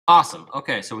Awesome.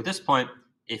 Okay, so at this point,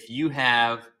 if you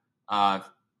have,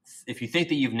 if you think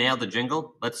that you've nailed the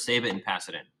jingle, let's save it and pass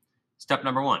it in. Step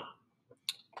number 1,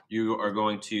 you are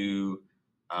going to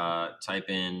type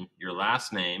in your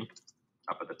last name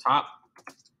up at the top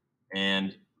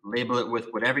and label it with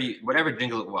whatever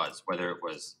jingle it was, whether it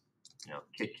was,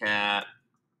 Kit Kat,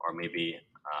 or maybe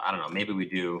I don't know, maybe we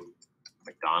do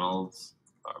McDonald's,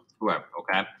 or whoever.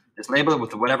 Okay, just label it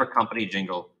with whatever company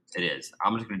jingle it is.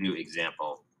 I'm just going to do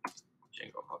example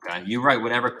jingle. Okay, you write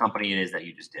whatever company it is that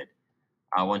you just did.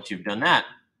 Once you've done that,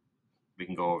 we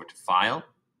can go over to File,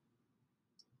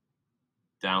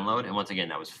 Download, and once again,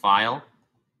 that was File,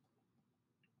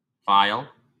 File,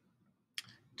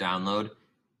 Download.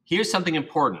 Here's something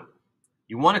important.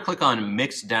 You want to click on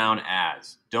Mix Down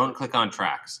As. Don't click on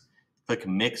Tracks. Click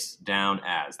Mix Down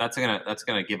As. That's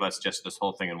gonna give us just this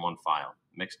whole thing in one file.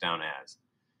 Mix Down As.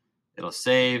 It'll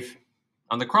save.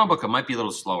 On the Chromebook, it might be a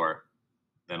little slower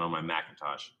than on my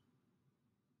Macintosh.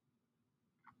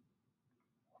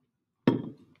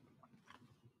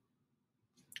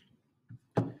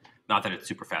 Not that it's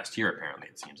super fast here, apparently,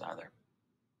 it seems either.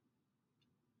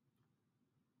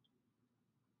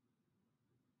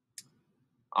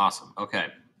 Awesome. Okay.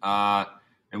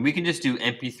 And we can just do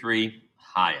MP3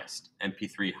 highest.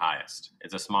 MP3 highest.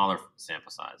 It's a smaller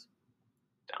sample size.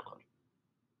 Download.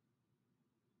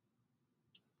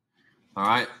 All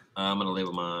right. I'm going to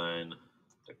label mine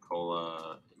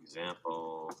Dacola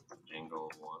example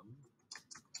jingle 1.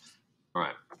 All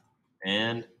right.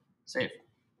 And save.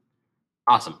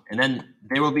 Awesome. And then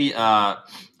there will be a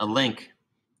link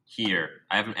here.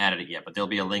 I haven't added it yet, but there'll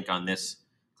be a link on this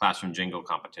classroom jingle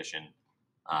competition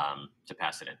to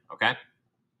pass it in. Okay?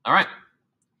 All right.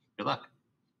 Good luck.